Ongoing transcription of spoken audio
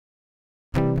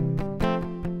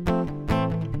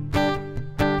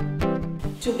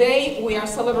Today we are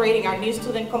celebrating our new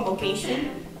student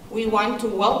convocation. We want to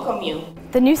welcome you.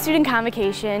 The new student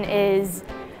convocation is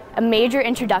a major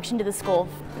introduction to the school.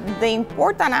 The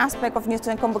important aspect of new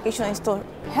student convocation is to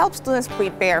help students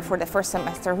prepare for the first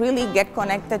semester, really get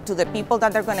connected to the people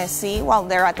that they're going to see while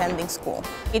they're attending school.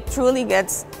 It truly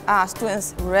gets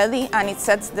students ready, and it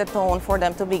sets the tone for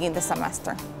them to begin the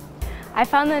semester. I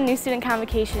found the new student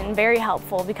convocation very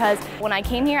helpful because when I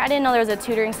came here, I didn't know there was a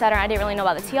tutoring center. I didn't really know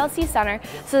about the TLC Center,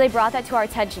 so they brought that to our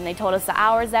attention. They told us the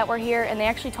hours that were here, and they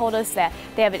actually told us that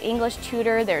they have an English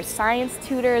tutor, there's science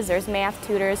tutors, there's math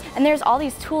tutors, and there's all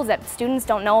these tools that students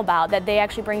don't know about that they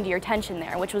actually bring to your attention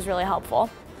there, which was really helpful.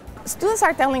 Students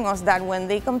are telling us that when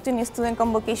they come to new student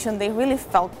convocation, they really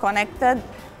felt connected,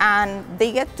 and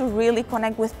they get to really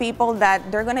connect with people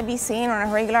that they're going to be seeing on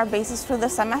a regular basis through the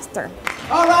semester.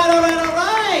 All right, all right, all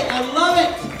right. I love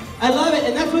it. I love it,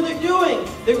 and that's what they're doing.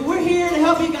 We're here to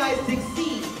help you guys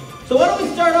succeed. So why don't we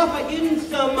start off by giving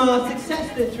some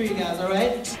success tips for you guys, all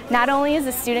right? Not only is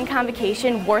the student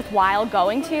convocation worthwhile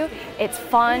going to, it's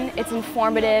fun, it's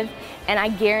informative, and I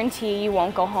guarantee you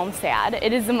won't go home sad.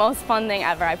 It is the most fun thing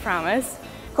ever, I promise.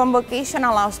 Convocation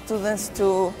allows students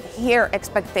to hear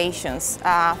expectations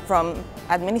from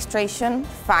administration,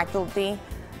 faculty,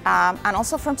 and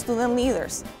also from student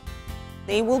leaders.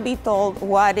 They will be told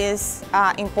what is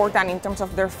important in terms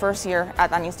of their first year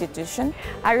at an institution.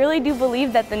 I really do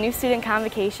believe that the new student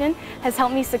convocation has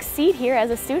helped me succeed here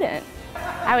as a student.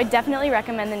 I would definitely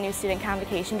recommend the new student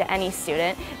convocation to any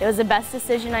student. It was the best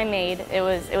decision I made. It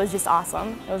was just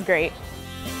awesome. It was great.